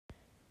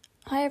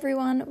Hi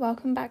everyone,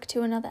 welcome back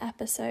to another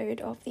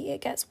episode of the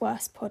It Gets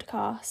Worse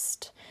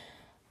podcast.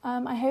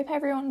 I hope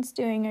everyone's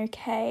doing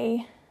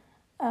okay.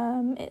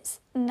 It's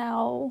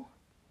now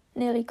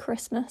nearly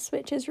Christmas,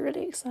 which is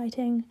really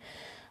exciting.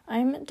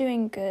 I'm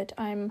doing good.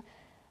 I'm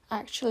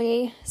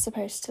actually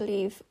supposed to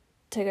leave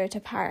to go to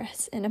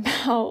Paris in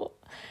about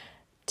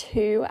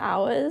 2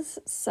 hours,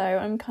 so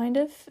I'm kind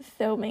of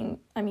recording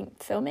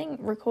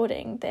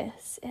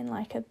this in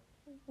like a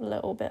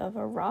little bit of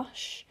a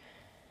rush.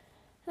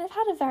 And I've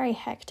had a very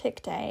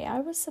hectic day. I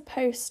was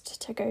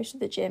supposed to go to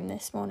the gym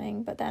this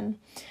morning, but then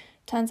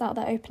turns out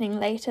they're opening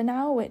later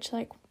now, which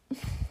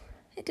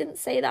it didn't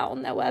say that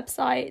on their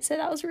website, so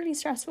that was really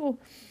stressful.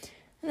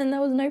 And then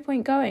there was no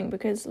point going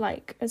because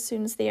as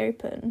soon as they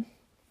open,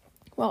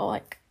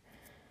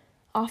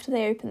 after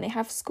they open, they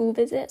have school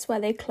visits where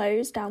they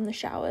close down the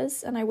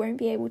showers, and I won't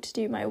be able to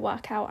do my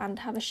workout and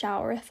have a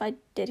shower if I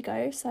did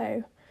go,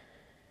 so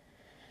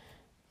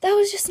there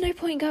was just no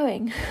point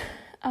going.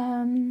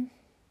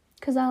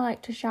 Because I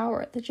like to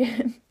shower at the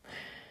gym.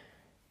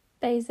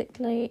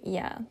 Basically,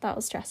 yeah, that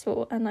was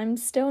stressful. And I'm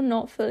still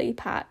not fully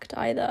packed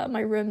either.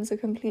 My room's a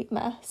complete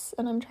mess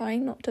and I'm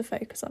trying not to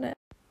focus on it.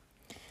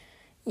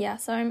 Yeah,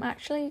 so I'm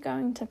actually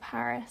going to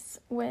Paris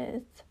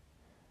with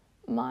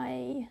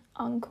my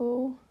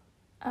uncle.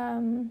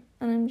 And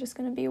I'm just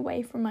going to be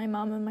away from my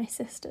mum and my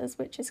sisters,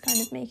 which is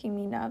kind of making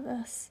me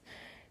nervous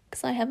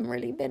because I haven't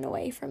really been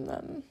away from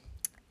them.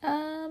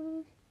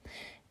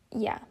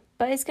 Yeah.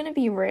 But it's going to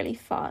be really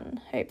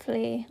fun.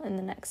 Hopefully in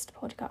the next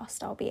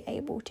podcast I'll be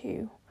able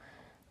to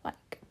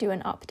do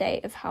an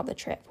update of how the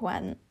trip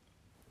went.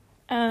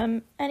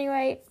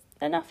 Anyway,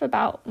 enough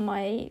about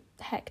my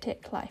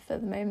hectic life at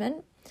the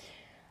moment.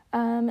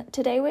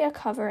 Today we are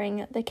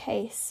covering the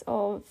case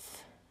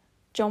of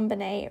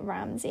Jonbenét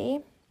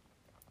Ramsey.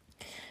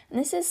 And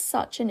this is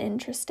such an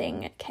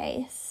interesting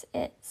case.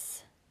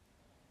 It's,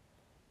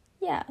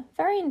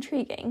 very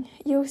intriguing.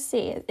 You'll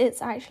see,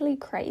 it's actually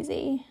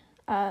crazy.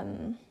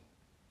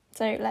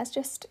 So let's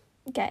just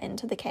get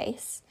into the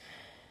case.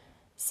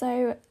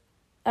 So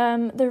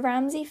the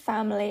Ramsey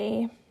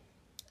family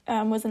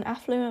was an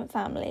affluent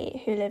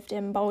family who lived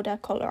in Boulder,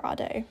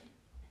 Colorado.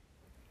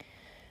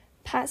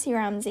 Patsy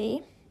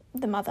Ramsey,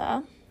 the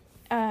mother,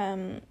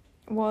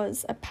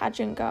 was a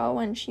pageant girl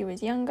when she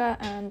was younger,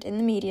 and in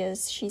the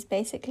medias she's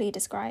basically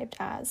described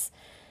as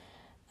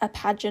a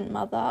pageant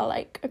mother,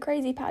 like a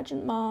crazy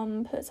pageant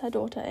mom, puts her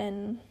daughter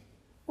in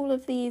all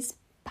of these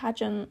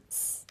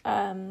pageants,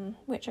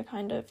 which are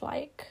kind of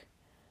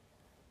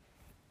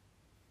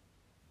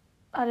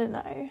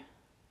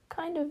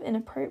kind of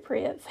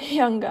inappropriate for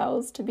young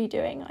girls to be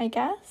doing, I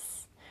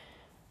guess.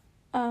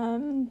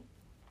 And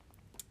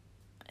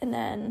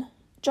then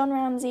John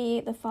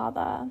Ramsey, the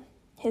father,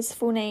 his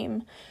full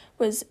name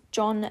was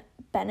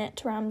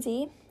Jonbenét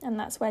Ramsey, and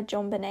that's where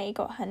Jonbenét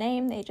got her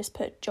name. They just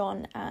put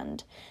John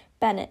and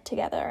Bennett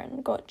together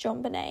and got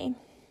Jonbenét.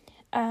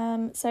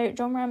 So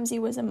John Ramsey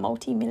was a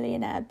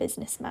multi-millionaire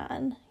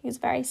businessman. He was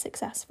very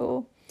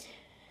successful.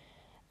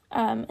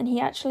 And he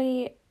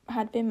actually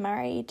had been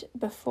married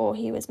before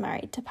he was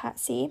married to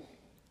Patsy.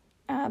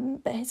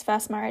 But his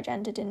first marriage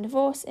ended in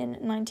divorce in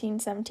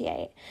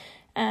 1978.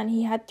 And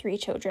he had 3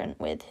 children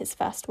with his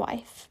first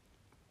wife.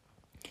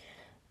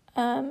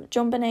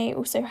 Jonbenét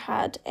also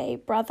had a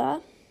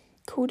brother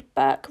called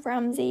Burke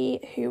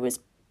Ramsey, who was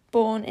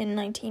born in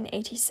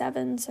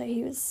 1987. So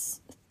he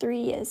was 3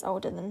 years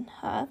older than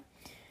her.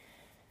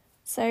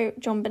 So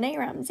Jonbenét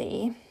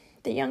Ramsey,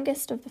 the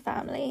youngest of the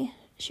family,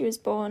 she was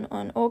born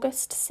on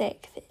August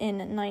 6th in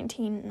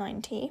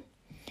 1990.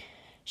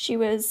 She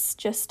was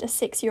just a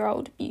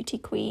 6-year-old beauty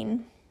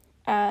queen.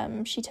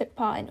 She took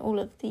part in all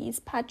of these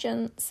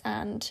pageants,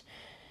 and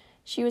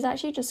she was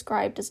actually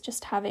described as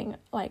just having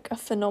a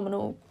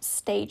phenomenal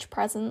stage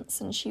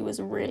presence, and she was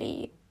a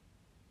really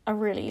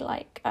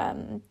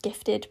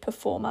gifted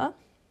performer.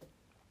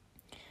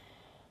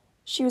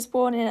 She was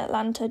born in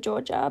Atlanta,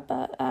 Georgia,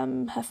 but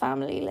her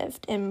family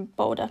lived in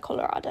Boulder,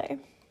 Colorado.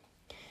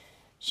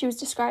 She was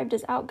described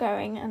as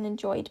outgoing and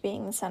enjoyed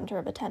being the centre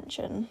of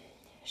attention.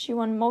 She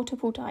won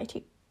multiple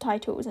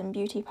titles in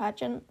beauty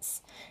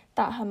pageants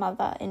that her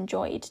mother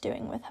enjoyed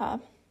doing with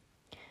her.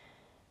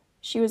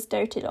 She was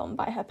doted on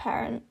by her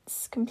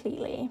parents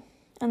completely,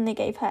 and they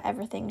gave her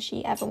everything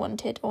she ever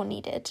wanted or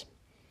needed.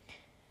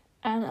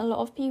 And a lot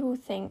of people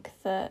think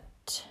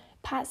that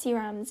Patsy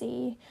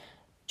Ramsey,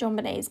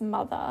 Jonbenét's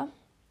mother,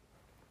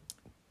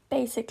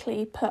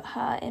 basically put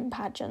her in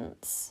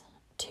pageants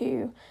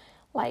to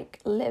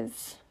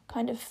live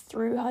kind of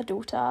through her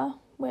daughter,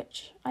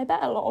 which I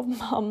bet a lot of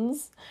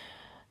mums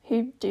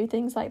who do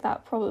things like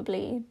that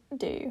probably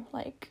do.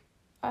 I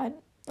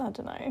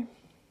don't know,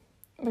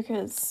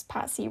 because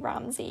Patsy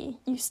Ramsey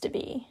used to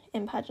be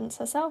in pageants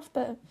herself,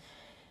 but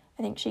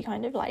I think she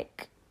kind of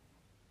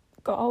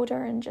got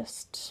older and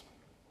just,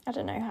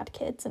 had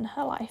kids, and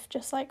her life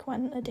just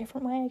went a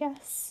different way, I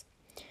guess.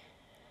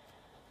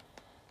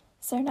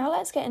 So now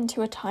let's get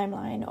into a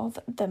timeline of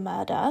the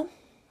murder.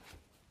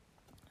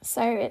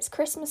 So it's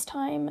Christmas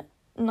time,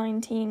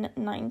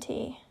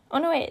 1990, Oh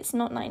no, wait, it's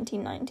not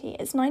 1990.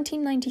 It's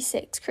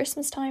 1996,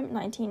 Christmas time,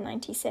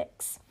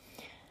 1996.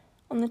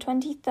 On the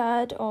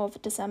 23rd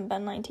of December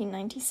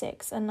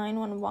 1996, a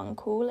 911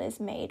 call is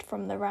made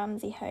from the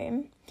Ramsey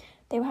home.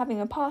 They were having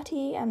a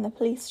party and the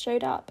police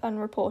showed up and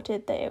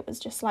reported that it was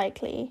just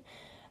likely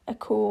a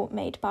call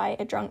made by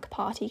a drunk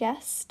party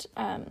guest.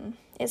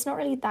 It's not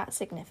really that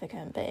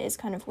significant, but it is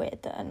kind of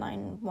weird that a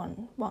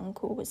 911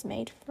 call was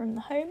made from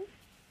the home.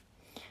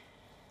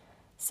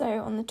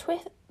 So on the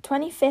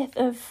 25th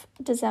of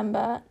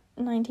December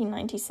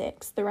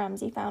 1996, the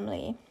Ramsey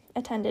family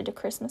attended a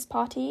Christmas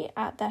party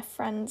at their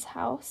friend's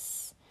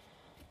house,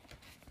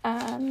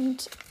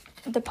 and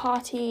the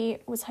party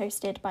was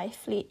hosted by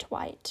Fleet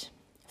White.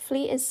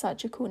 Fleet is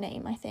such a cool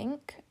name, I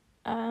think.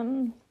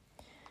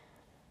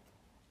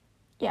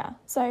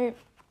 So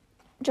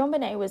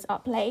Jonbenét was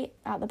up late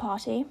at the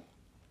party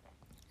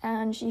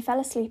and she fell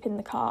asleep in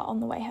the car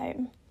on the way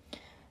home.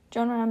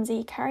 John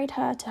Ramsey carried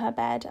her to her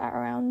bed at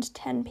around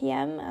 10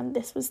 p.m. and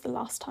this was the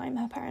last time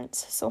her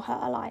parents saw her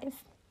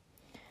alive.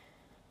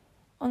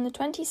 On the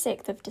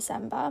 26th of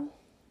December,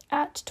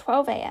 at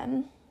 12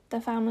 a.m, the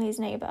family's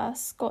neighbour,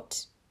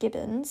 Scott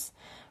Gibbons,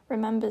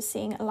 remembers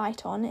seeing a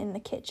light on in the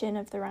kitchen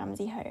of the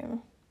Ramsey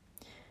home.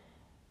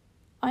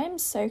 I am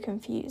so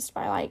confused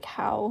by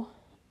how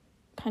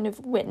kind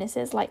of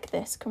witnesses like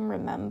this can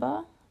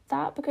remember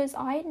that, because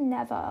I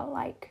never,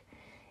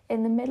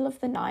 in the middle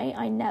of the night,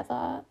 I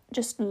never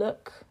just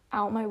look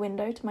out my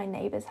window to my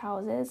neighbours'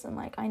 houses and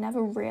I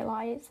never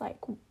realise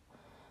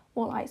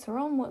what lights are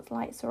on, what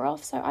lights are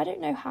off, so I don't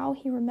know how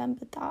he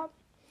remembered that.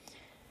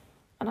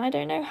 And I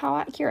don't know how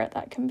accurate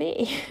that can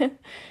be.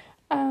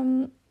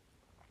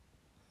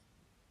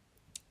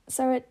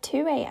 So at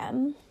 2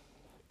 a.m,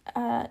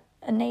 a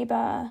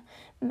neighbour,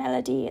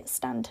 Melody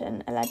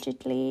Stanton,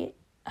 allegedly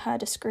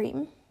heard a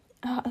scream.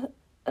 Her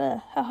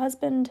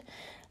husband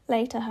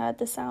later heard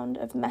the sound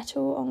of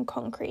metal on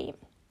concrete.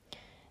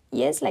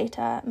 Years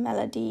later,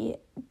 Melody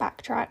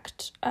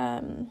backtracked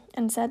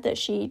and said that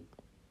she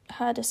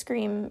heard a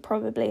scream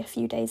probably a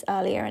few days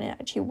earlier, and it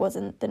actually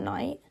wasn't the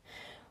night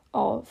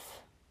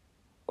of,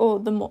 or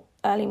the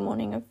early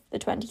morning of the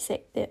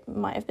 26th. It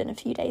might have been a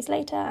few days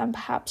later, and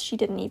perhaps she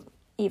didn't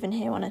even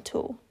hear one at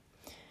all.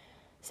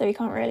 So we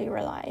can't really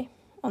rely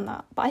on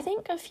that. But I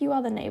think a few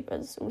other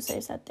neighbours also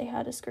said they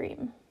heard a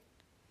scream.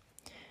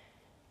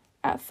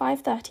 At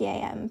 5:30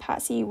 a.m,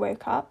 Patsy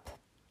woke up,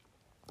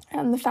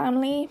 and the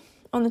family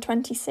on the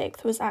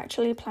 26th was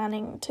actually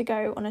planning to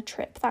go on a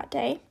trip that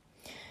day.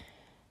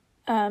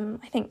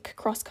 I think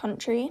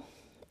cross-country,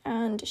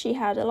 and she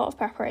had a lot of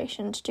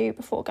preparation to do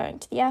before going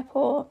to the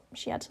airport.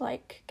 She had to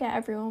get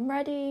everyone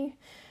ready.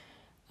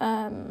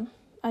 I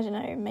don't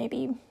know,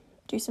 maybe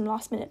do some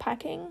last-minute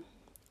packing.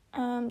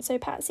 So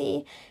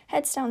Patsy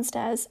heads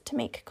downstairs to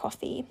make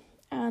coffee,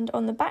 and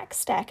on the back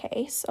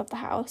staircase of the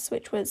house,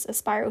 which was a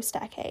spiral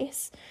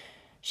staircase,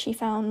 she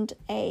found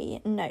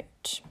a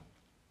note.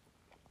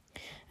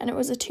 And it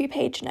was a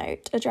 2-page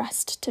note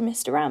addressed to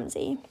Mr.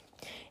 Ramsey.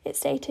 It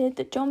stated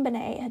that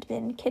Jonbenét had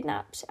been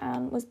kidnapped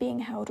and was being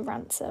held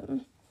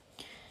ransom.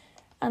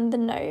 And the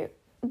note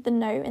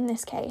in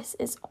this case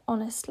is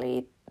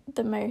honestly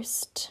the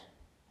most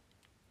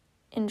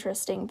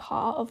interesting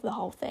part of the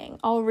whole thing.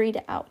 I'll read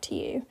it out to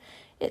you.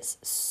 It's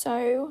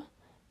so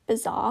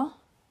bizarre.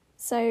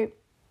 So,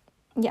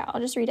 yeah,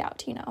 I'll just read it out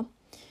to you now.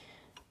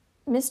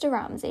 Mr.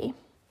 Ramsey,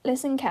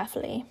 listen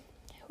carefully.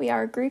 We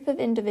are a group of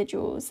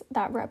individuals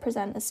that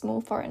represent a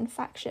small foreign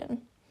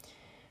faction.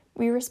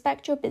 We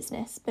respect your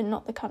business, but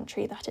not the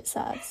country that it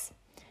serves.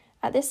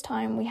 At this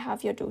time, we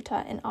have your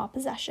daughter in our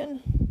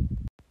possession.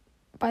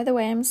 By the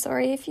way, I'm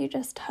sorry if you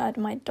just heard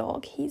my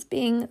dog. He's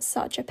being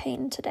such a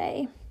pain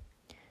today.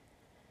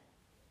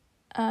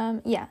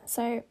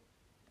 So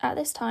at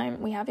this time,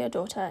 we have your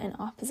daughter in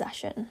our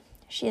possession.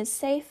 She is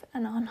safe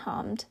and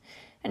unharmed,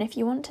 and if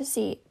you want her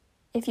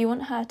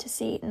to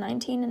see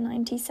 19 and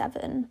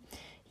 97,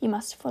 you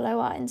must follow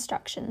our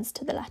instructions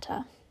to the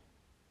letter.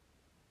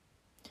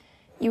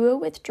 You will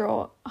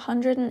withdraw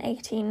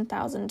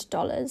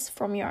 $118,000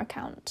 from your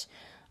account.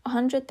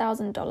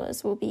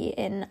 $100,000 will be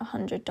in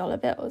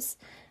 $100 bills,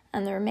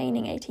 and the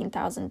remaining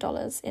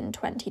 $18,000 in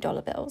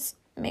 $20 bills.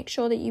 Make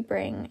sure that you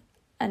bring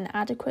an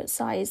adequate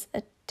size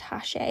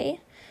attaché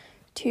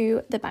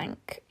to the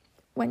bank.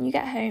 When you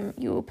get home,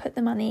 you will put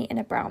the money in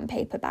a brown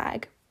paper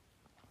bag.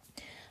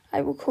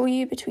 I will call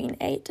you between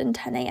 8 and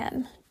 10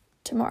 a.m.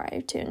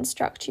 tomorrow to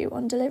instruct you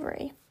on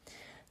delivery.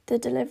 The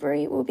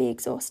delivery will be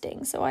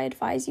exhausting, so I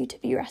advise you to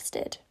be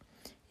rested.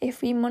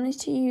 If we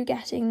monitor you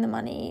getting the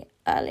money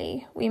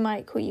early, we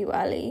might call you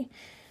early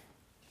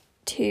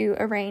to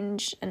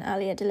arrange an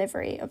earlier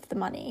delivery of the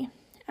money,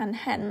 and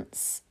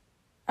hence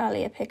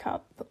earlier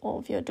pickup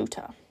of your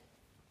daughter.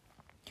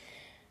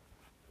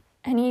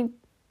 Any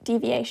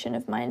deviation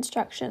of my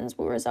instructions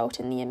will result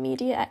in the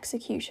immediate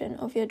execution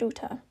of your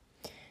daughter.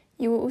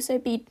 You will also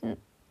be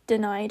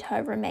denied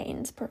her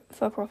remains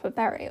for proper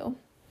burial.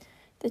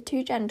 The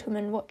 2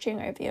 gentlemen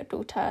watching over your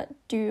daughter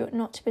do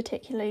not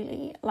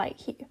particularly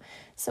like you,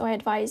 so I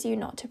advise you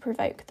not to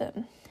provoke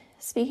them.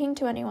 Speaking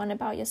to anyone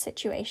about your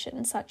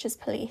situation, such as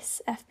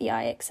police,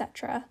 FBI,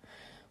 etc.,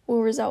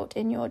 will result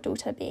in your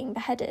daughter being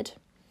beheaded.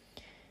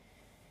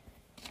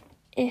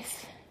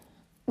 If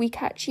we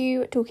catch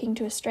you talking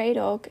to a stray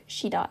dog,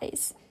 she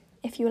dies.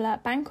 If you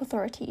alert bank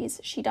authorities,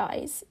 she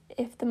dies.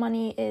 If the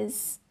money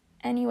is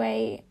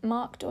anyway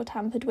marked or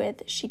tampered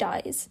with, she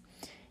dies.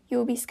 You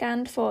will be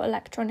scanned for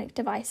electronic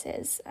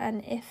devices,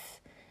 and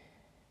if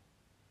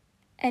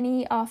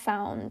any are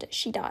found,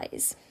 she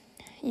dies.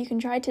 You can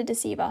try to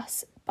deceive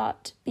us,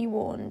 but be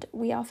warned,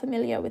 we are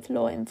familiar with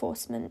law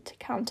enforcement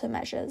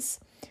countermeasures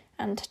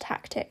and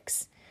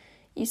tactics.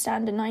 You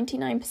stand a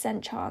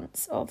 99%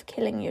 chance of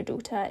killing your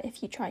daughter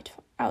if you try to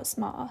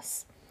outsmart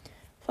us.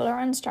 Follow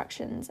our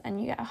instructions and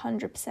you get a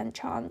 100%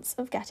 chance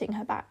of getting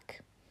her back.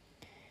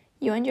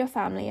 You and your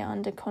family are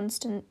under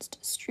constant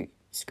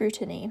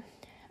scrutiny,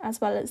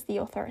 as well as the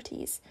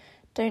authorities.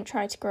 Don't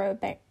try to grow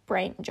a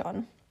brain,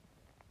 John.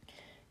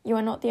 You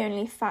are not the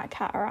only fat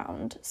cat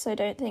around, so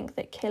don't think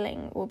that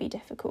killing will be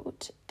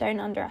difficult.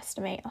 Don't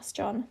underestimate us,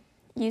 John.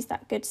 Use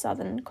that good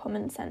southern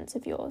common sense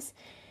of yours.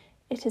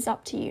 It is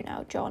up to you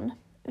now, John.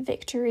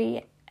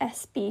 Victory,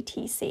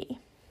 SBTC.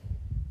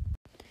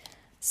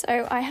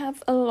 So I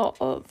have a lot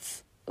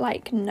of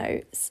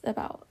notes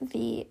about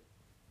the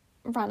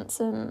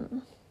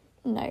ransom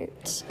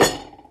note.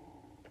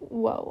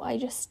 Whoa, I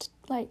just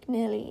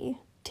nearly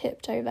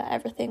tipped over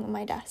everything on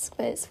my desk,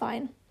 but it's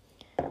fine.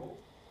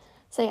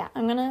 So yeah,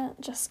 I'm gonna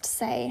just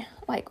say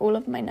all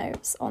of my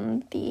notes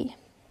on the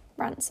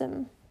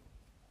ransom,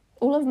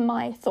 all of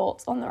my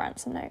thoughts on the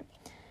ransom note.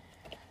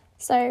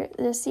 So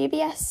the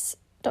CBS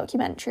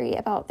documentary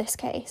about this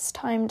case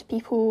timed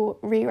people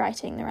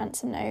rewriting the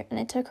ransom note, and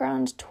it took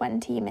around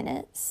 20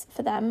 minutes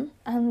for them,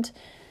 and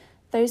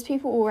those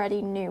people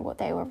already knew what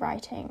they were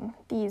writing.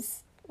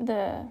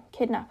 The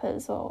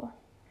kidnappers or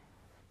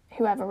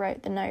whoever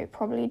wrote the note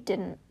probably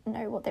didn't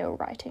know what they were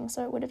writing,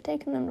 so it would have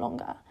taken them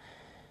longer.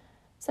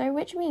 So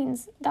which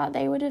means that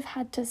they would have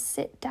had to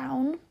sit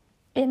down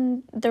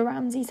in the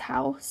Ramsey's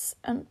house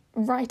and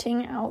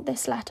writing out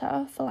this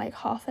letter for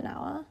half an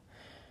hour.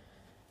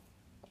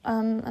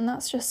 And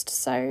that's just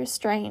so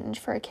strange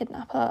for a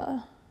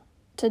kidnapper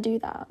to do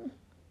that.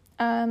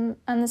 And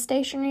the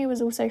stationery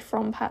was also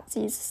from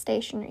Patsy's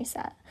stationery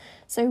set.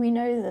 So we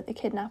know that the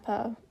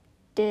kidnapper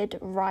did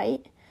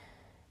write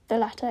the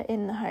letter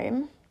in the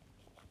home.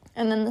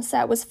 And then the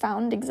set was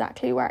found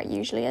exactly where it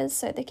usually is.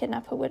 So the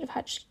kidnapper would have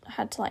had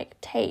to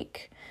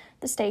take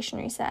the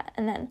stationery set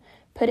and then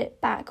put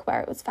it back where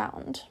it was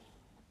found.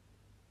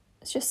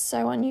 It's just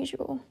so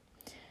unusual.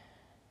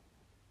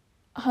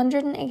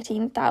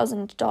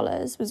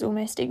 $118,000 was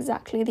almost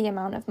exactly the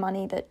amount of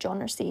money that John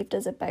received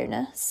as a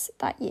bonus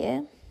that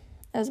year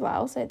as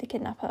well. So the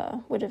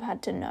kidnapper would have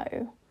had to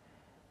know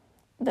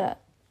that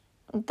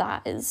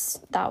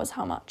was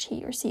how much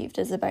he received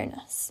as a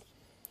bonus.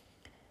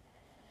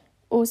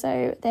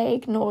 Also, they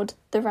ignored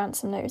the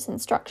ransom note's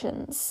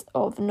instructions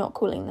of not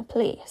calling the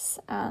police,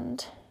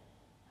 and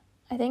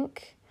I don't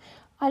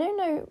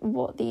know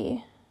what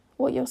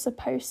you're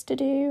supposed to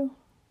do.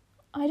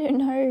 I don't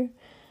know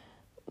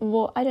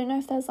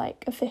if there's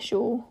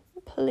official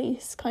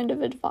police kind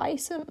of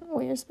advice on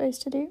what you're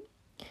supposed to do.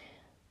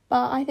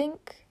 But I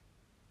think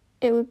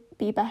it would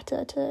be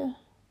better to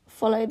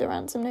follow the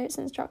ransom note's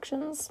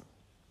instructions.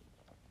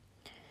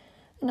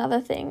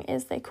 Another thing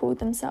is they called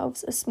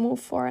themselves a small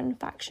foreign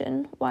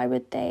faction. Why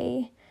would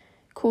they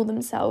call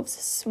themselves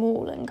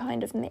small and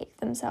kind of make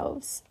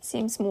themselves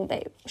seem small?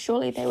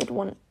 Surely they would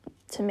want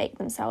to make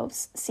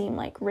themselves seem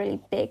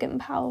really big and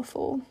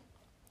powerful.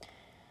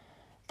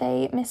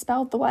 They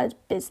misspelled the word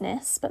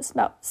business, but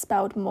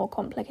spelled more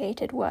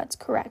complicated words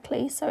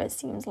correctly, so it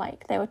seems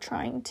like they were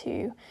trying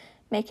to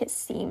make it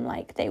seem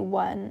like they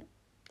weren't,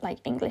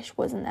 English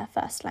wasn't their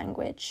first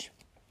language,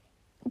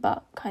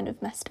 but kind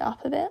of messed it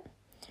up a bit.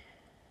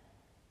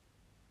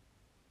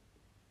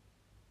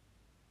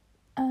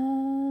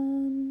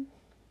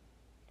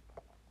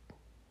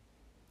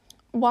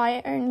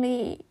 Why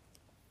only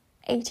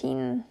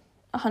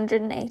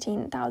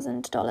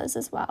 $118,000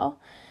 as well?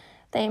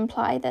 They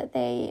imply that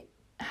they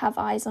have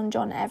eyes on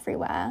John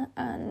everywhere,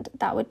 and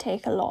that would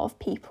take a lot of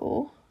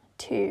people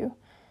to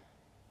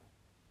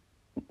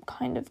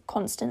kind of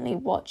constantly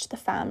watch the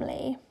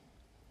family,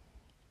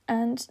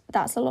 and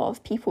that's a lot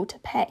of people to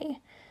pay.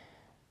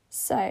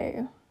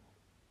 So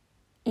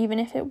even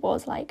if it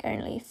was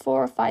only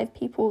 4 or 5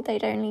 people,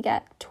 they'd only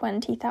get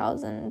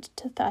 $20,000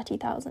 to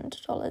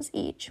 $30,000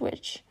 each,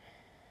 which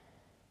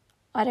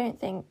I don't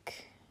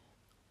think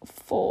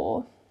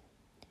for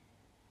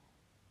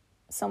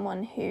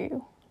someone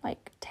who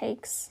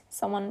takes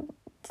someone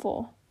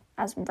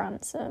as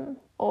ransom,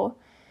 or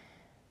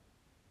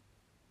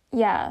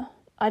I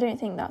don't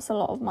think that's a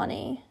lot of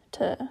money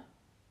to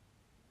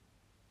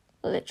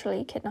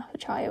literally kidnap a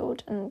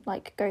child and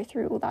go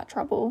through all that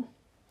trouble.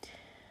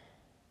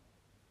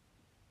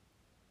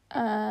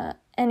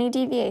 Any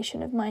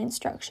deviation of my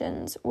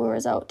instructions will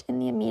result in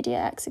the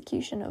immediate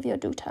execution of your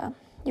daughter.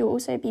 You will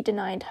also be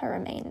denied her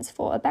remains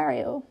for a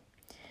burial.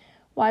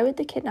 Why would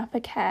the kidnapper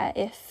care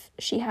if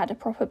she had a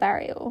proper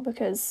burial?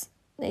 Because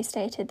They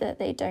stated that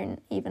they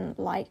don't even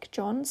like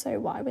John, so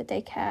why would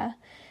they care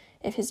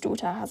if his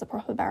daughter has a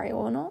proper burial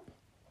or not?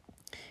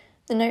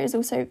 The note is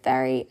also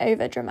very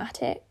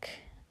over-dramatic.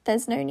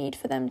 There's no need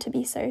for them to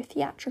be so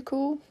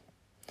theatrical.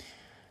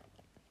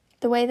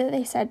 The way that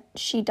they said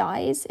she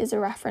dies is a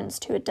reference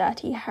to a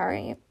Dirty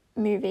Harry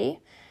movie,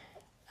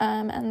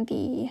 and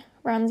the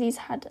Ramseys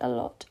had a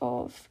lot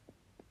of,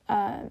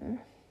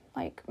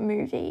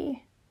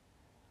 movie,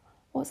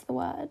 what's the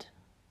word?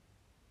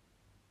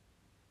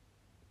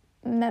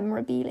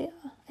 Memorabilia.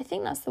 I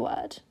think that's the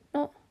word.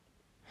 I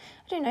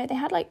don't know, they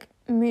had,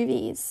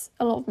 movies,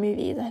 a lot of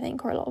movies, I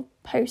think, or a lot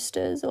of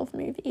posters of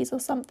movies or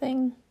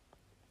something.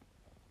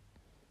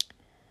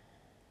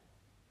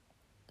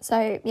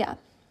 So, yeah.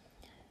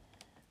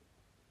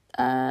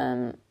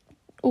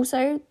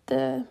 Also,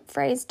 the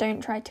phrase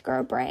 "don't try to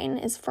grow a brain"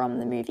 is from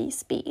the movie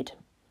Speed.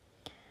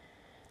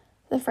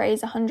 The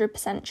phrase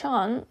 100%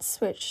 chance,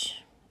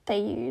 which they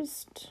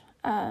used,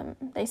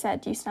 they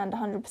said you stand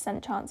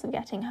 100% chance of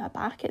getting her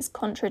back, is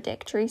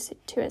contradictory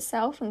to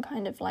itself and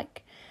kind of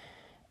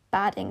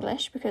bad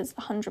English, because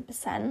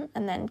 100%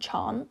 and then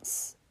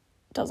chance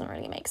doesn't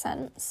really make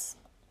sense.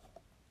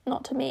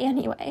 Not to me,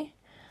 anyway.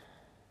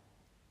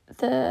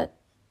 The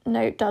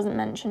note doesn't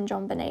mention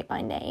Jonbenét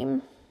by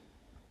name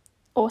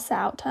or set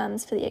out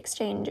terms for the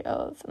exchange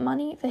of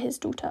money for his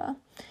daughter.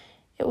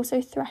 It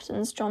also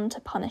threatens John to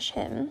punish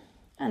him,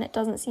 and it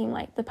doesn't seem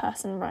like the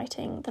person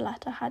writing the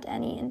letter had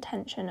any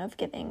intention of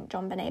giving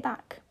Jonbenét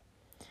back.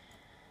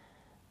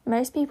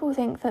 Most people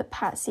think that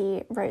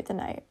Patsy wrote the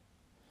note.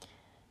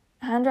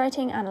 A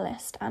handwriting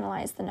analyst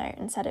analysed the note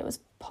and said it was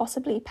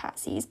possibly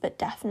Patsy's, but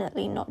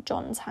definitely not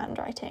John's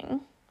handwriting.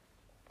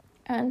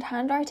 And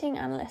handwriting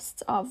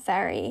analysts are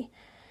very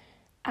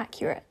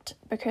accurate,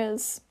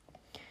 because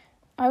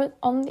I was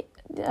on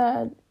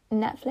the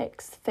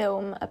Netflix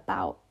film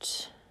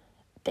about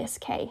this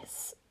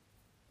case.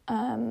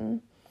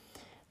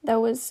 There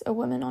was a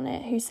woman on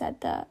it who said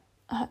that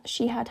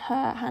she had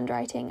her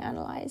handwriting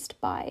analysed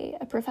by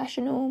a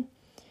professional,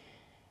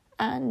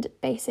 and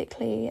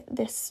basically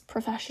this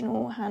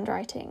professional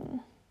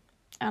handwriting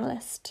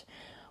analyst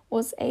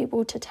was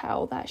able to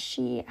tell that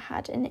she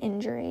had an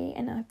injury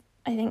in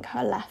I think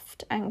her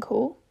left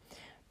ankle,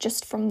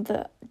 just from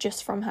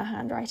her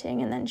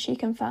handwriting, and then she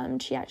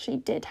confirmed she actually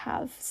did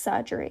have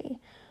surgery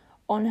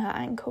on her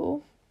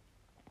ankle.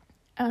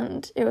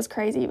 And it was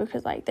crazy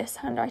because this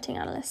handwriting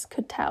analyst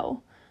could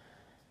tell.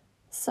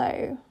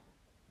 So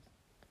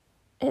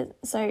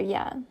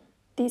yeah,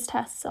 these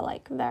tests are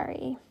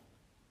very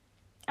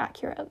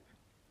accurate.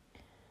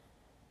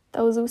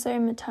 There was also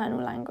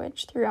maternal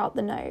language throughout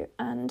the note,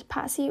 and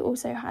Patsy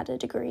also had a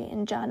degree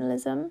in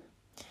journalism,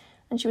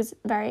 and she was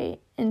very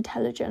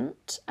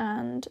intelligent,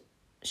 and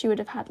she would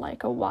have had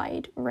a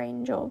wide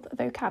range of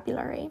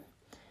vocabulary.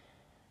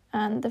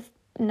 And the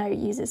note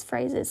uses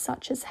phrases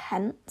such as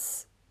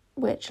hence,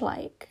 which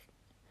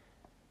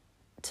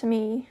to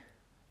me,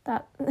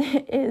 that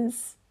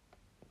is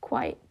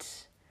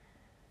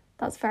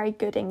that's very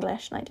good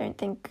English, and I don't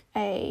think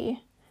a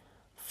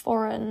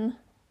foreign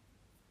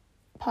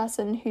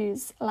person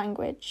whose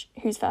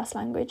first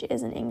language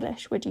isn't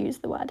English would use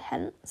the word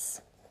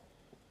hence.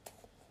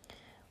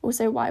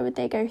 Also, why would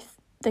the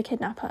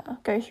kidnapper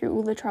go through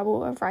all the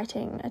trouble of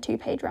writing a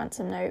 2-page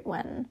ransom note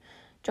when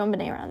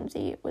Jonbenét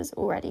Ramsey was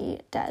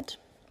already dead?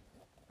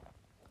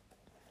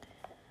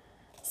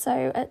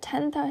 So at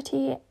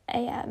 10:30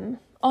 a.m.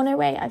 Oh no,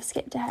 wait, I've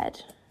skipped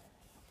ahead.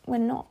 We're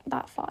not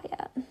that far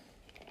yet.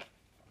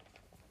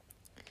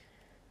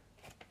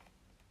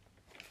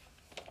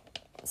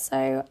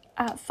 So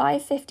at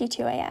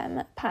 5:52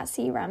 a.m,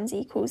 Patsy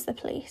Ramsey calls the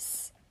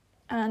police,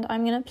 and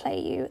I'm going to play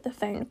you the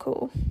phone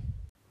call.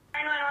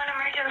 911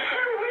 emergency.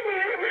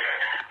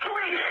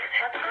 Police,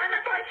 what's going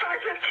on?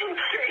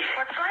 15th Street.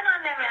 What's going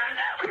on there, ma'am?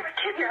 We have a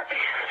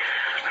kidnapping.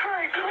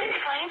 Hurry, please.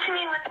 Explain to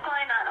me what's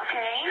going on,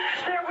 okay?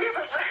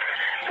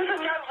 There's a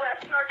note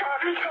left and our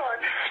daughter's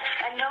gone.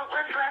 A note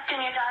was left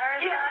and your daughter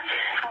is gone?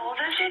 How old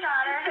is your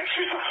daughter? 6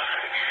 years old.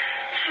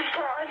 She's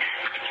gone.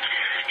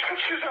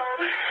 6 years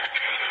old.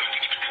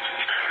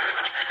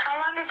 How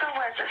long ago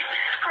was it?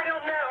 I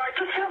don't know. I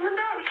just found the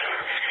note.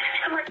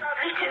 And my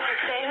daughter's gone. Does it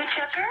say who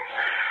took her?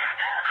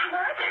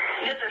 What?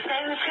 Does it say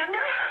who took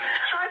her?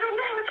 I don't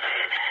know.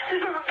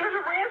 There's a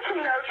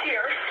ransom note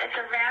here. It's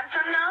a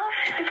ransom note?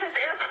 It says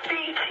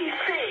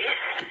FBTC.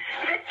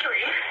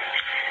 Victory.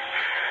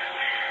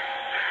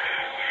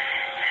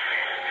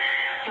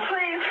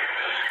 Please.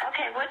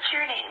 Okay, what's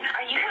your name?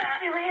 Are you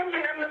Patsy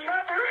Ramsey? I'm the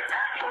mother.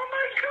 Oh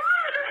my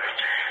God.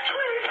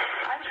 Please.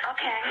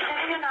 Okay, I'm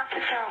sending an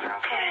officer over,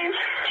 okay? Please.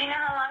 Do you know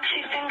how long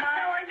she's been gone?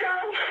 No, I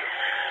don't.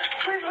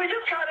 Please, we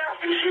just got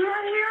out. Is she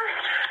right here?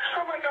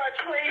 Oh my God,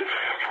 please.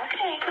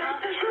 Okay, well,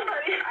 there's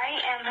somebody. I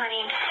am,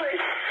 honey. Please.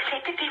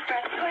 Take a deep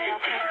breath, please.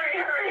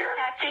 Okay? Hurry.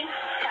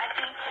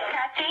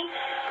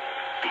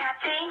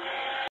 Patsy.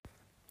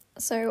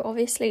 So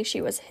obviously she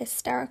was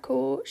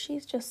hysterical.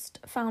 She's just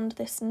found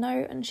this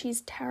note and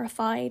she's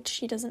terrified.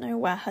 She doesn't know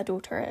where her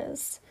daughter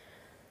is.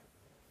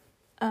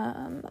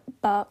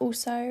 But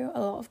also a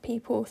lot of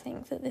people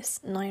think that this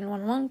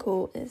 911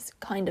 call is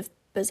kind of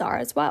bizarre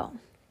as well.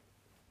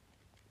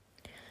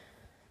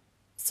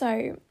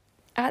 So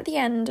at the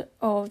end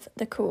of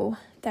the call,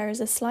 there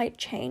is a slight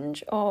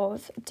change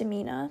of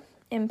demeanour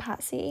in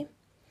Patsy,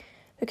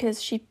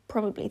 because she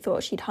probably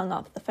thought she'd hung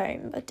up the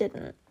phone but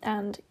didn't.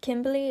 And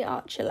Kimberly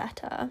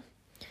Archuleta,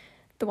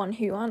 the one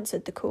who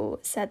answered the call,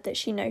 said that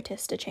she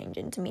noticed a change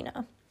in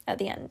demeanour at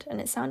the end,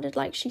 and it sounded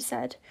like she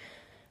said,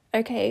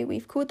 "Okay,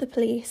 we've called the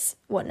police,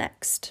 what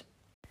next?"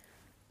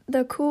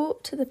 The call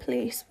to the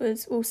police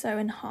was also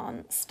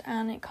enhanced,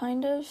 and it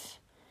kind of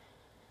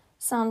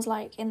sounds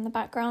like in the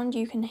background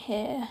you can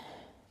hear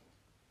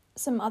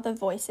some other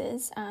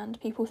voices, and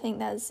people think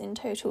there's in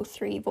total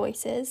 3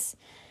 voices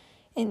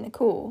in the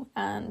call,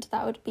 and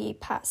that would be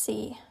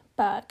Patsy,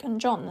 Burke and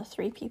John, the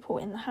 3 people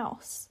in the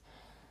house.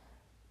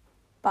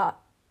 But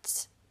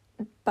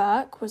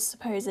Burke was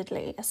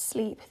supposedly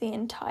asleep the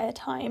entire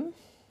time,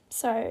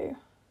 so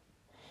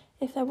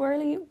if there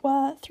really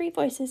were 3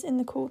 voices in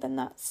the call, then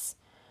that's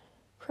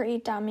pretty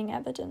damning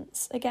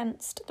evidence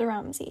against the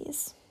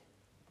Ramseys.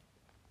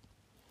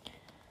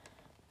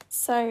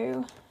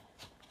 So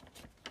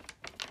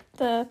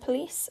the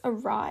police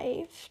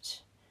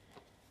arrived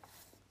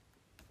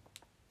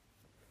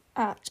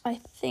at, I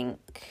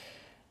think,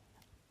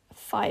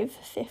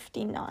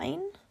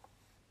 5:59.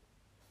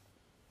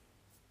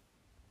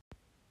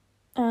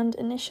 And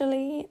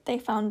initially they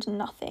found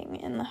nothing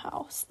in the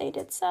house. They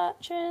did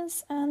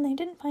searches and they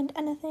didn't find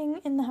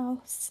anything in the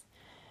house.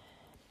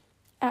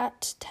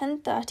 At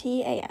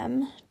 10:30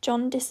 a.m,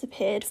 John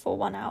disappeared for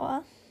 1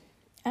 hour,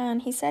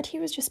 and he said he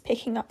was just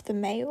picking up the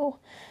mail,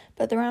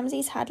 but the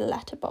Ramseys had a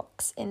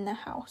letterbox in their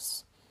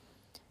house.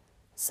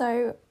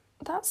 So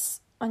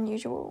that's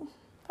unusual,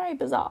 very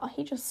bizarre.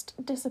 He just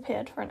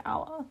disappeared for an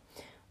hour.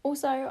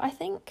 Also, I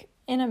think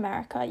in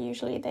America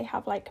usually they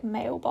have like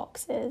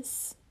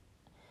mailboxes,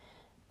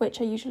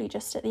 which are usually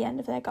just at the end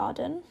of their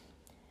garden,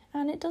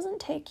 and it doesn't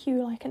take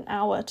you like an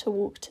hour to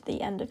walk to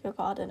the end of your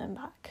garden and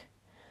back.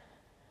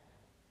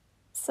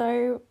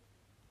 So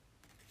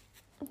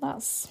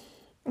that's,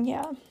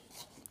 yeah,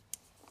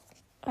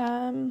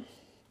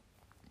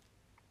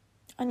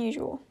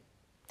 unusual.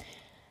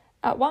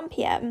 At 1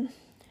 p.m,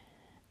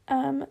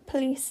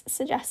 police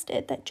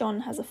suggested that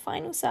John has a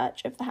final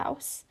search of the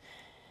house,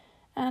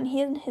 and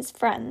he and his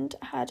friend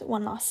had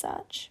one last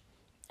search,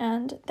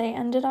 and they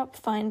ended up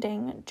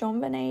finding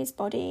Jonbenét's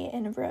body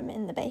in a room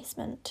in the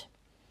basement.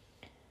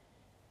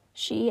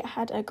 She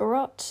had a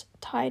garrote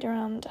tied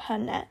around her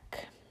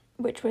neck,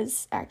 which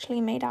was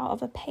actually made out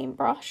of a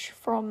paintbrush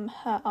from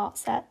her art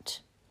set.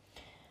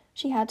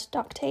 She had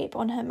duct tape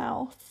on her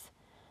mouth.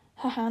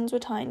 Her hands were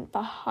tied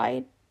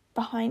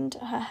behind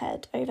her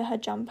head over her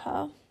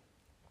jumper.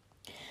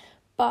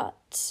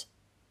 But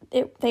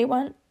they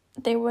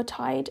were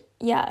tied,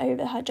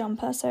 over her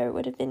jumper, so it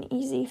would have been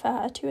easy for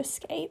her to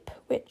escape,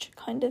 which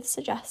kind of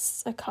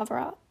suggests a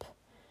cover-up.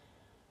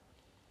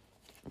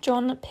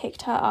 John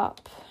picked her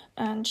up,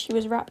 and she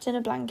was wrapped in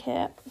a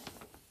blanket,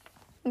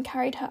 and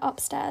carried her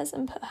upstairs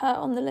and put her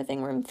on the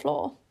living room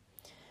floor,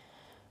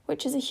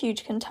 which is a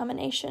huge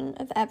contamination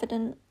of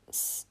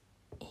evidence.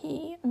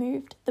 He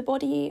moved the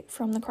body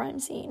from the crime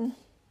scene.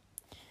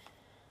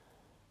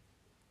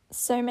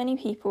 So many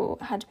people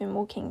had been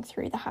walking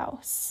through the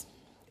house.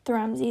 The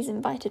Ramseys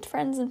invited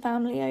friends and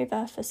family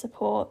over for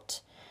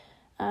support,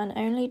 and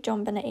only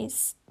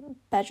Jonbenét's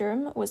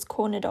bedroom was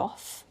cornered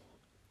off,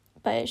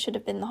 but it should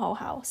have been the whole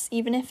house.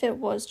 Even if it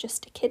was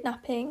just a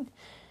kidnapping,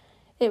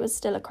 it was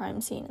still a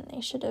crime scene, and they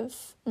should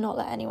have not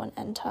let anyone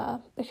enter,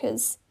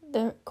 because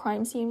the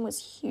crime scene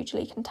was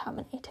hugely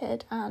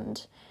contaminated,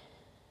 and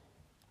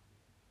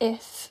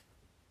if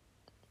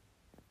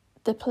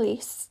the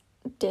police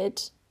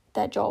did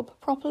their job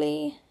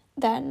properly,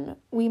 then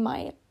we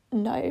might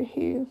know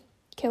who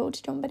killed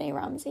Jonbenet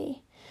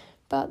Ramsey.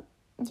 But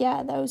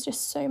yeah, there was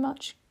just so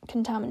much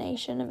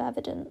contamination of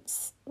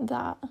evidence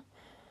that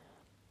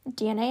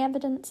DNA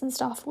evidence and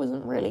stuff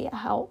wasn't really a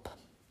help.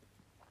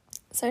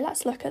 So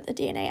let's look at the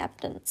DNA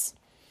evidence.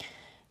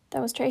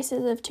 There was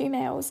traces of 2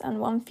 males and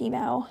 1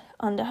 female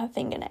under her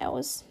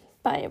fingernails,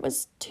 but it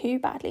was too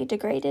badly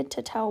degraded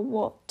to tell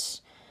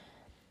what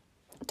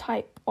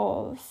type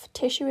of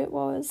tissue it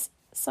was,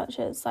 such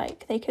as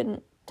they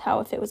couldn't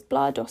tell if it was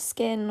blood or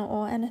skin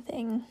or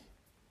anything.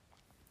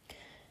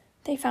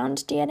 They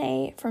found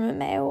DNA from a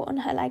male on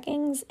her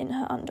leggings, in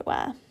her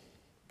underwear.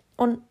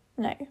 On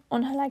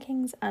her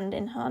leggings and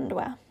in her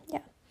underwear,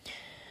 yeah.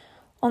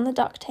 On the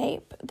duct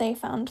tape, they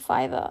found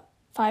fiber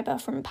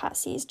from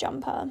Patsy's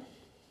jumper.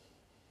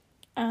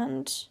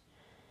 And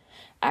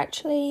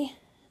actually,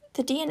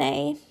 the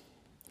DNA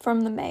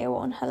from the male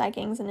on her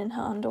leggings and in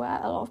her underwear,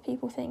 a lot of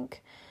people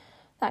think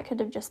that could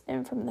have just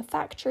been from the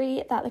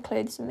factory that the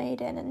clothes were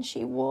made in, and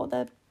she wore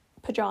the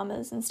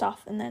pyjamas and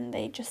stuff, and then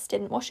they just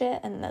didn't wash it,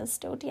 and there's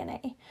still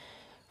DNA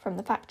from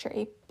the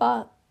factory.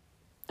 But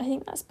I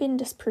think that's been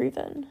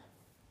disproven.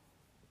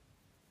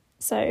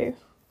 So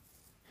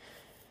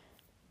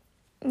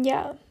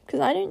yeah, because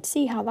I don't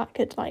see how that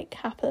could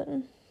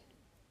happen.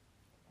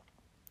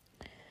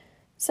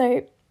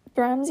 So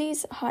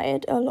Ramsey's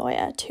hired a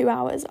lawyer 2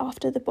 hours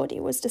after the body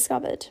was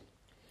discovered.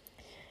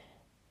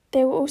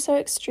 They were also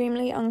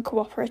extremely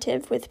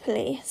uncooperative with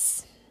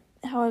police.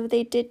 However,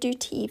 they did do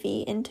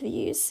TV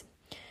interviews.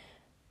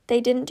 They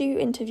didn't do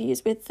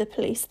interviews with the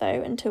police,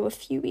 though, until a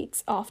few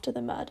weeks after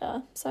the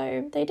murder.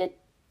 So they did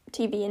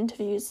TV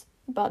interviews,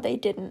 but they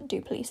didn't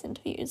do police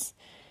interviews.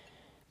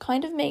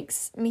 Kind of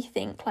makes me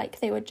think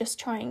like they were just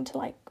trying to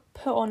like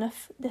put on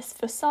this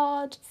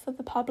facade for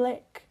the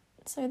public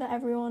so that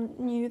everyone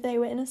knew they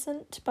were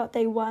innocent, but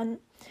they weren't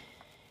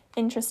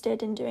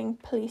interested in doing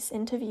police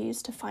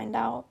interviews to find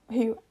out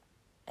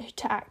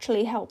to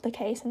actually help the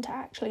case and to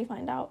actually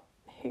find out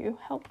who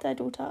helped their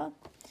daughter.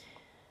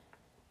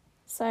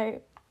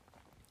 So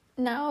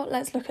now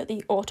let's look at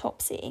the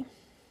autopsy.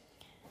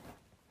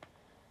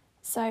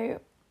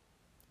 So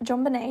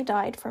Jonbenét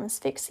died from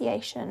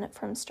asphyxiation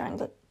from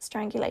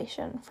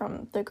strangulation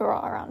from the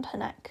garrote around her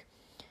neck.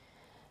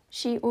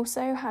 She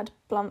also had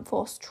blunt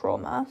force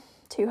trauma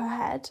to her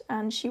head,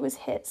 and she was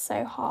hit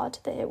so hard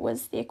that it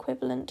was the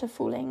equivalent to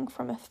falling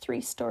from a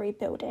 3-story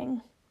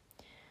building.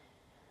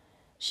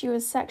 She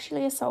was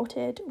sexually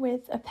assaulted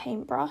with a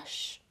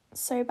paintbrush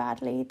so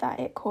badly that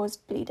it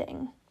caused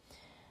bleeding.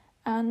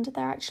 And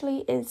there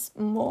actually is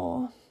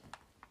more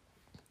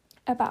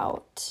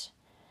about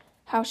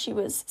how she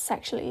was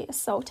sexually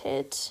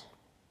assaulted,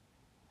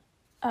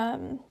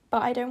 but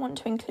I don't want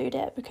to include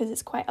it because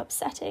it's quite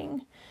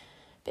upsetting.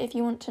 But if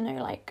you want to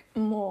know like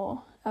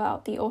more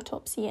about the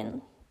autopsy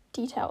in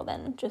detail,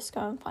 then just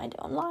go and find it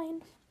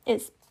online.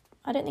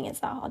 I don't think it's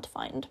that hard to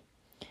find.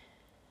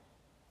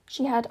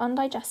 She had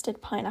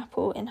undigested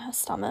pineapple in her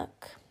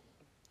stomach.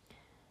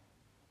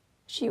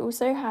 She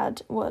also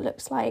had what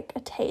looks like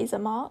a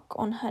taser mark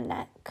on her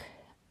neck.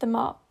 The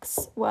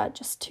marks were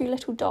just 2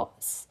 little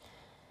dots,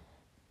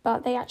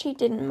 but they actually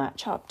didn't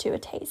match up to a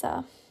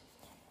taser.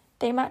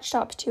 They matched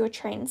up to a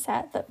train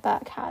set that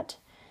Burke had,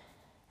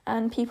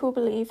 and people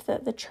believe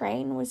that the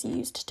train was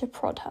used to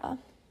prod her.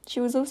 She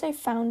was also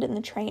found in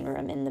the train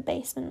room in the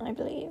basement, I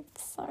believe,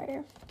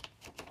 so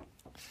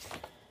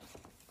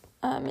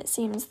it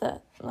seems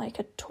that like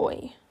a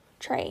toy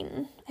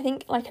train, I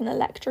think like an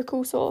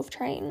electrical sort of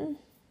train,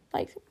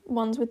 like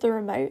ones with the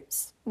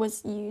remotes,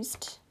 was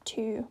used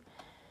to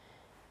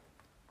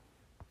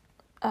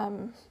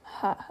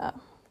hurt her,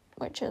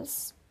 which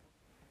is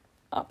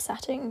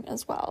upsetting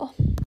as well.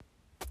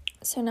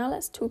 So now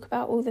let's talk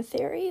about all the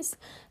theories.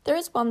 There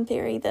is one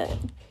theory that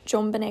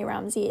Jonbenét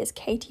Ramsey is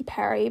Katy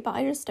Perry, but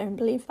I just don't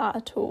believe that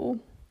at all.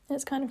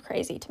 It's kind of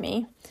crazy to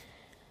me.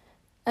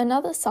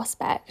 Another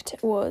suspect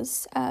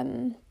was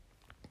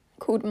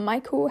called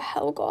Michael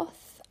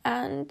Helgoth,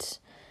 and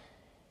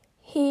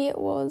he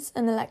was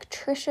an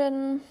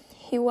electrician.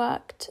 He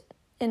worked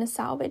in a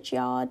salvage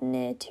yard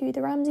near to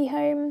the Ramsey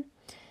home,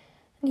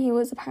 and he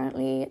was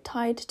apparently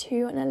tied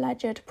to an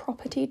alleged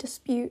property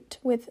dispute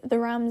with the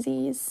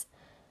Ramseys,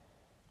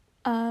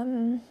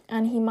 and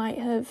he might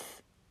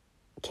have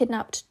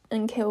kidnapped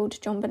and killed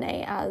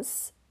Jonbenét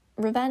as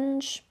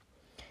revenge,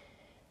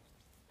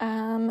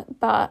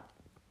 but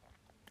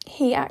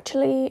he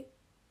actually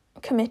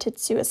committed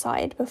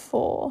suicide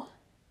before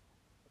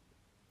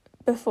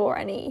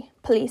any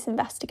police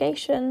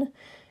investigation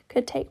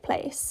could take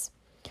place.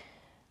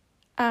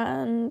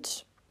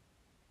 And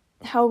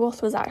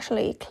Helgoth was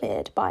actually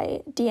cleared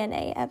by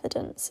DNA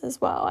evidence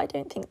as well. I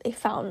don't think they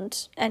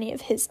found any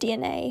of his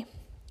DNA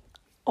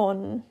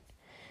on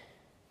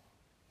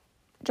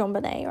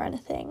Jonbenét or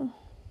anything.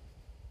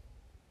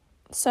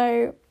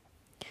 So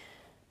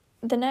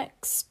the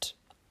next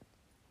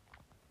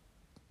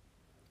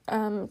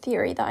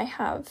theory that I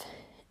have,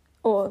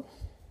 or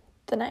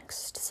the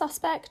next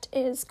suspect,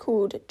 is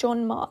called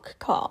John Mark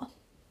Carr.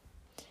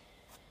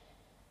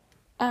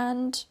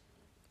 And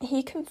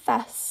he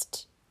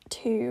confessed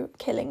to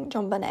killing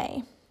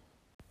Jonbenét.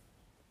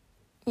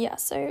 Yeah,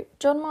 so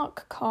John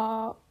Mark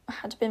Carr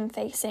had been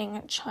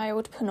facing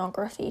child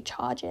pornography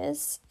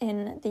charges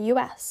in the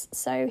US,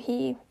 so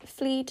he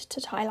fled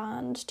to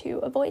Thailand to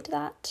avoid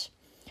that.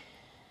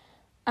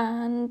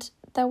 And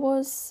there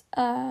was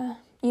a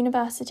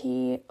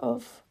University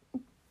of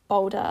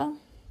Boulder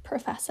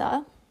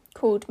professor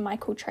called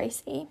Michael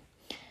Tracy,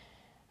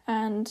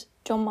 and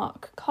John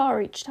Mark Carr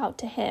reached out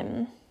to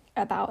him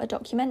about a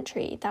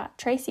documentary that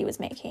Tracy was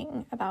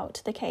making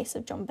about the case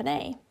of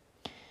Jonbenét.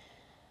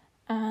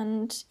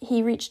 And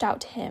he reached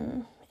out to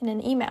him in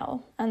an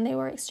email, and they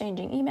were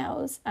exchanging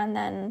emails, and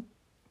then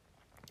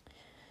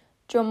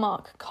John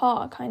Mark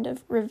Carr kind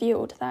of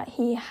revealed that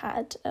he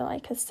had a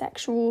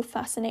sexual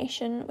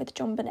fascination with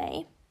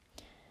Jonbenét.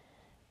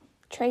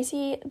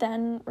 Tracy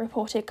then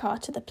reported Carr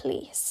to the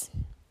police,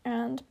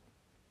 and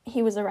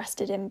he was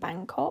arrested in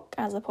Bangkok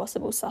as a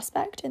possible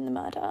suspect in the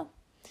murder.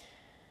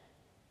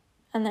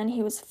 And then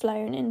he was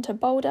flown into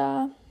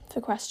Boulder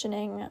for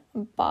questioning,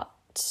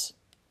 but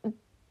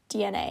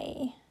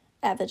DNA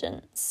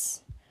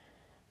evidence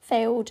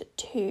failed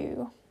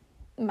to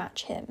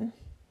match him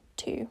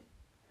to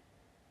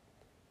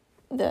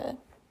the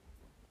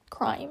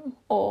crime,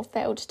 or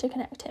failed to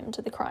connect him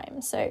to the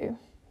crime. So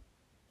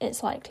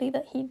it's likely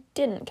that he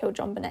didn't kill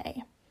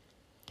Jonbenét.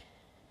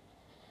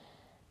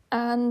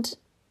 And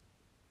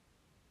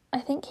I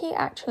think he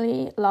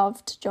actually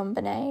loved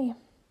Jonbenét.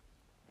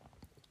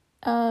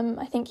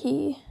 I think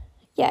he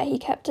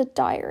kept a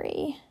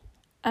diary,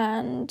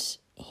 and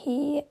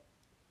he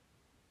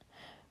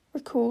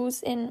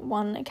recalls in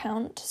one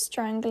account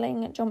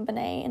strangling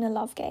Jonbenét in a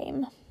love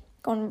game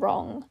gone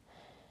wrong,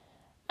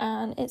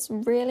 and it's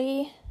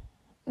really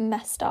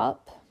messed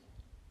up.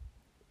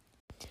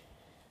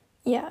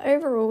 Yeah,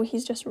 overall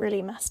he's just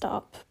really messed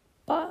up,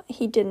 but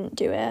he didn't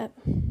do it,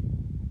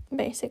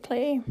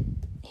 basically.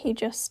 He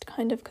just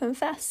kind of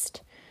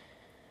confessed,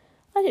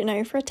 I don't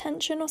know, for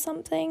attention or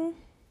something.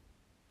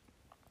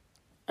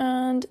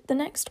 And the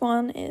next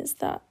one is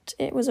that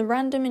it was a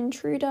random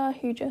intruder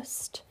who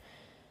just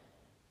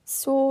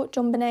saw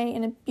Jonbenét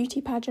in a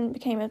beauty pageant,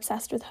 became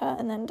obsessed with her,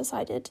 and then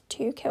decided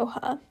to kill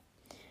her.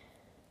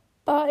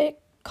 But it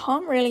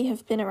can't really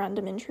have been a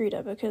random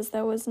intruder because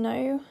there was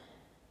no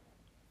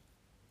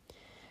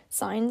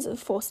signs of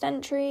forced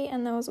entry,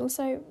 and there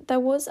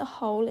was a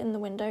hole in the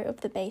window of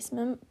the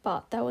basement,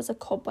 but there was a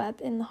cobweb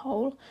in the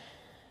hole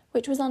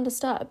which was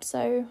undisturbed,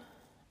 so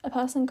a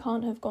person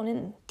can't have gone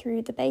in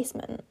through the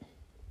basement.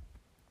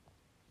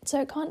 So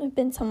it can't have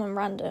been someone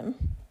random.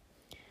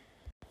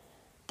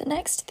 The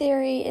next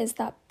theory is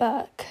that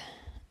Burke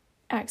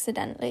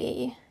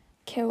accidentally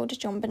killed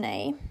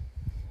Jonbenét.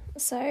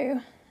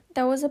 So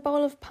there was a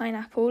bowl of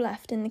pineapple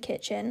left in the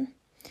kitchen,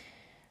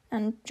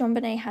 and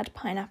Jonbenét had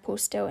pineapple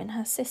still in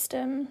her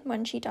system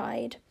when she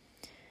died.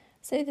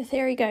 So the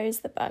theory goes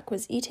that Burke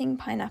was eating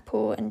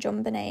pineapple and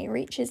Jonbenét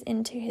reaches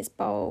into his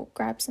bowl,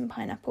 grabs some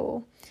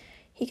pineapple.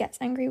 He gets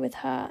angry with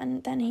her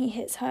and then he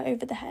hits her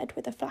over the head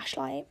with a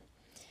flashlight.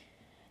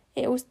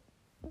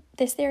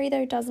 This theory,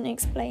 though, doesn't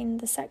explain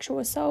the sexual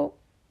assault,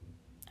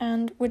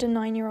 and would a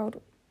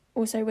 9-year-old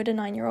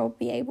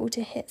be able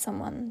to hit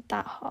someone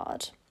that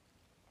hard?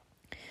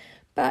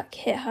 Burke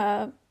hit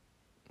her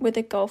with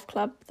a golf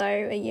club, though,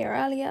 a year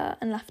earlier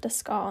and left a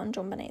scar on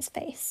Jonbenét's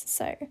face,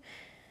 so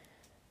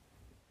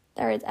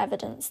there is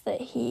evidence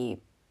that he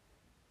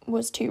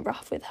was too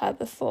rough with her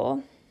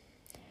before.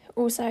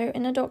 Also,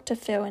 in a Dr.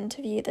 Phil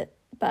interview that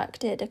Burke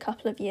did a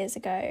couple of years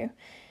ago,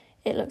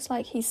 it looks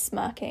like he's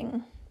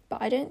smirking,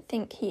 but I don't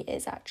think he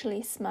is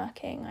actually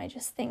smirking. I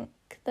just think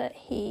that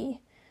he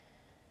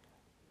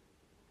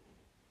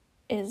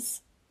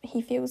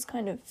feels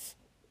kind of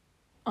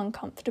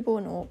uncomfortable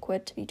and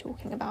awkward to be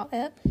talking about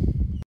it.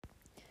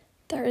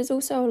 There is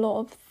also a lot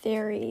of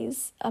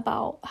theories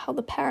about how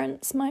the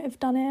parents might have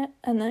done it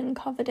and then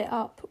covered it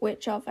up,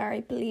 which are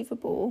very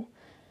believable,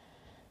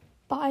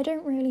 but I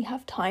don't really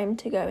have time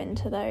to go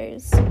into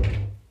those.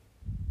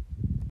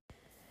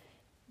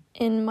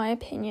 In my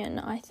opinion,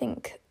 I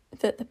think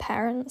that the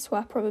parents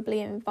were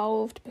probably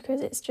involved because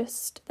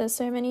there's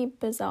so many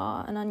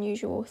bizarre and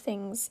unusual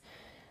things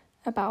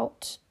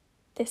about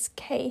this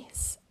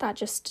case that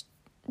just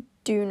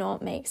do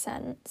not make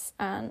sense,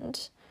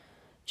 and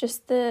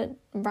just the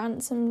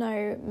ransom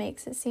note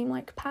makes it seem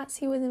like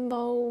Patsy was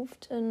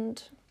involved,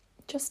 and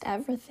just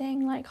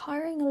everything, like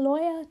hiring a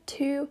lawyer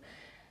 2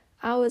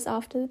 hours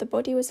after the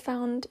body was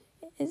found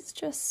is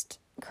just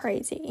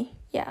crazy.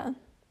 Yeah.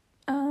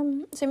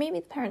 So maybe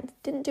the parents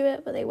didn't do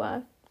it, but they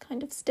were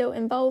kind of still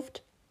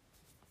involved.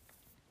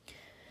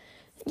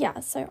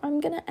 Yeah, so I'm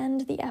going to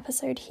end the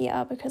episode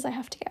here because I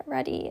have to get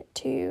ready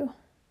to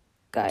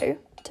go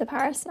to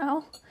Paris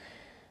now.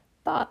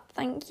 But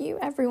thank you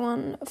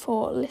everyone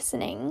for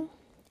listening,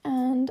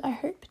 and I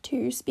hope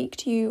to speak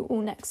to you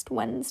all next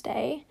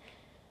Wednesday.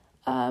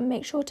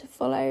 Make sure to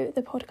follow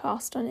the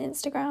podcast on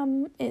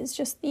Instagram. It's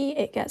just the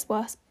It Gets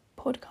Worse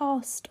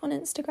podcast on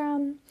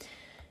Instagram.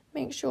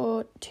 Make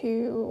sure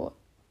to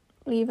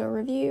leave a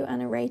review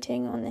and a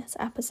rating on this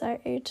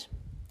episode.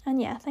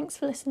 And yeah, thanks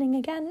for listening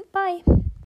again. Bye.